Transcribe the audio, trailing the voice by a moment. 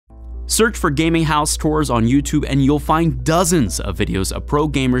Search for gaming house tours on YouTube and you'll find dozens of videos of pro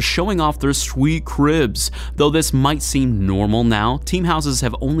gamers showing off their sweet cribs. Though this might seem normal now, team houses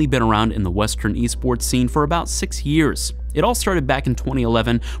have only been around in the Western esports scene for about 6 years. It all started back in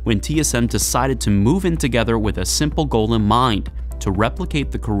 2011 when TSM decided to move in together with a simple goal in mind: to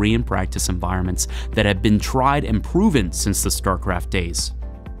replicate the Korean practice environments that had been tried and proven since the StarCraft days.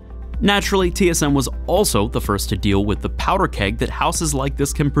 Naturally, TSM was also the first to deal with the powder keg that houses like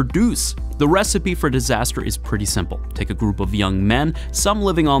this can produce. The recipe for disaster is pretty simple. Take a group of young men, some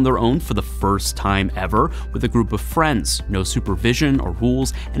living on their own for the first time ever, with a group of friends, no supervision or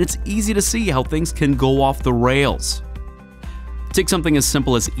rules, and it's easy to see how things can go off the rails. Take something as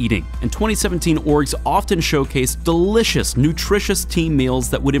simple as eating. In 2017, orgs often showcased delicious, nutritious team meals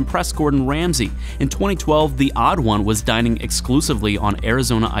that would impress Gordon Ramsay. In 2012, the odd one was dining exclusively on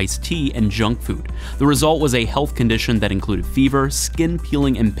Arizona iced tea and junk food. The result was a health condition that included fever, skin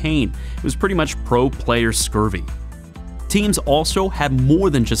peeling, and pain. It was pretty much pro player scurvy. Teams also had more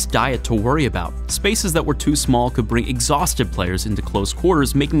than just diet to worry about. Spaces that were too small could bring exhausted players into close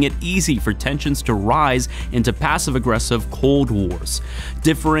quarters, making it easy for tensions to rise into passive-aggressive cold wars.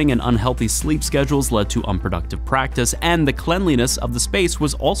 Differing and unhealthy sleep schedules led to unproductive practice, and the cleanliness of the space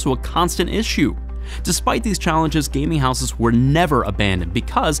was also a constant issue. Despite these challenges, gaming houses were never abandoned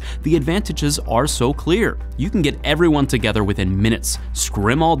because the advantages are so clear. You can get everyone together within minutes,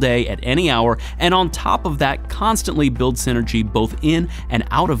 scrim all day at any hour, and on top of that, constantly build synergy both in and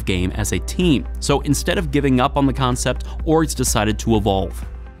out of game as a team. So instead of giving up on the concept, orgs decided to evolve.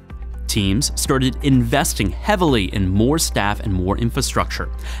 Teams started investing heavily in more staff and more infrastructure.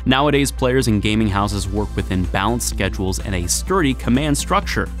 Nowadays, players in gaming houses work within balanced schedules and a sturdy command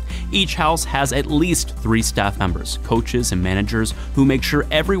structure. Each house has at least 3 staff members, coaches and managers, who make sure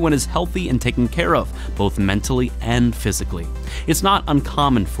everyone is healthy and taken care of, both mentally and physically. It's not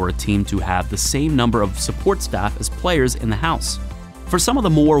uncommon for a team to have the same number of support staff as players in the house. For some of the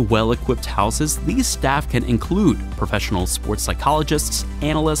more well-equipped houses, these staff can include professional sports psychologists,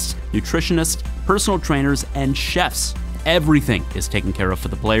 analysts, nutritionists, personal trainers, and chefs. Everything is taken care of for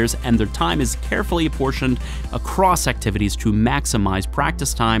the players, and their time is carefully apportioned across activities to maximize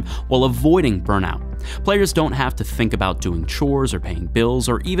practice time while avoiding burnout. Players don't have to think about doing chores or paying bills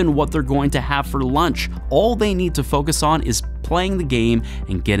or even what they're going to have for lunch. All they need to focus on is playing the game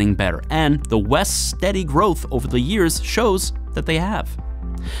and getting better, and the West's steady growth over the years shows that they have.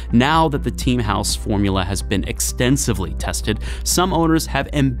 Now that the team house formula has been extensively tested, some owners have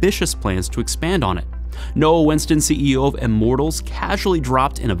ambitious plans to expand on it. Noah Winston, CEO of Immortals, casually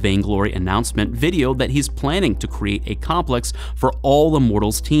dropped in a Vainglory announcement video that he's planning to create a complex for all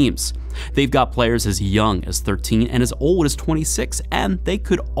Immortals teams. They've got players as young as 13 and as old as 26, and they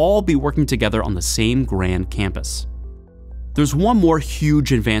could all be working together on the same grand campus. There's one more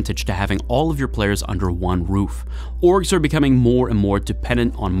huge advantage to having all of your players under one roof. Orgs are becoming more and more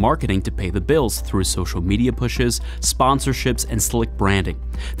dependent on marketing to pay the bills through social media pushes, sponsorships, and slick branding.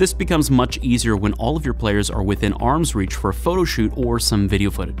 This becomes much easier when all of your players are within arm's reach for a photo shoot or some video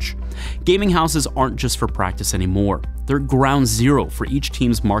footage. Gaming houses aren't just for practice anymore. They're ground zero for each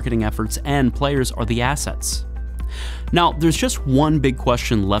team's marketing efforts, and players are the assets. Now, there's just one big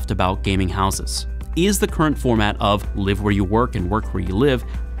question left about gaming houses. Is the current format of live where you work and work where you live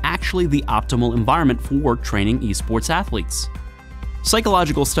actually the optimal environment for training esports athletes?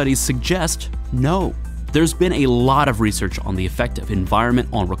 Psychological studies suggest no. There's been a lot of research on the effect of environment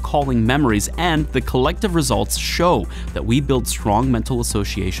on recalling memories, and the collective results show that we build strong mental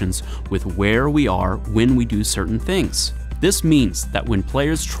associations with where we are when we do certain things. This means that when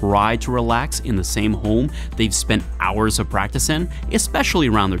players try to relax in the same home they've spent hours of practice in, especially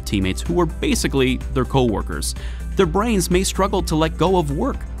around their teammates who are basically their co-workers, their brains may struggle to let go of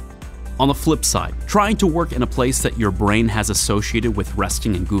work. On the flip side, trying to work in a place that your brain has associated with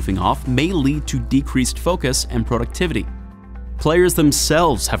resting and goofing off may lead to decreased focus and productivity. Players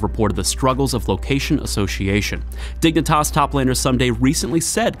themselves have reported the struggles of location association. Dignitas top laner Someday recently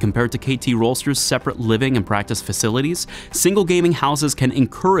said, compared to KT Rolster's separate living and practice facilities, single gaming houses can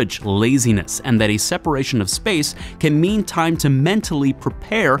encourage laziness, and that a separation of space can mean time to mentally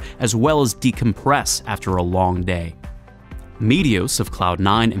prepare as well as decompress after a long day. Meteos of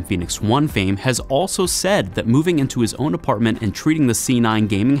Cloud9 and Phoenix One fame has also said that moving into his own apartment and treating the C9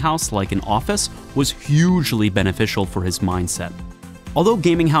 gaming house like an office was hugely beneficial for his mindset. Although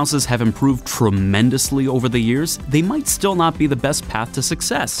gaming houses have improved tremendously over the years, they might still not be the best path to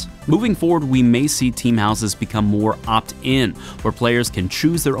success. Moving forward, we may see team houses become more opt-in, where players can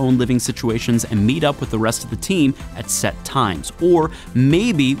choose their own living situations and meet up with the rest of the team at set times. Or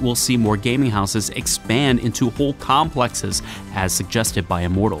maybe we'll see more gaming houses expand into whole complexes, as suggested by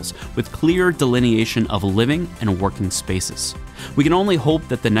Immortals, with clear delineation of living and working spaces. We can only hope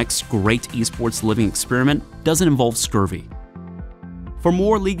that the next great esports living experiment doesn't involve scurvy. For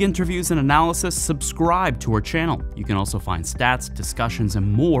more league interviews and analysis, subscribe to our channel. You can also find stats, discussions,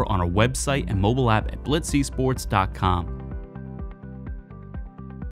 and more on our website and mobile app at blitzesports.com.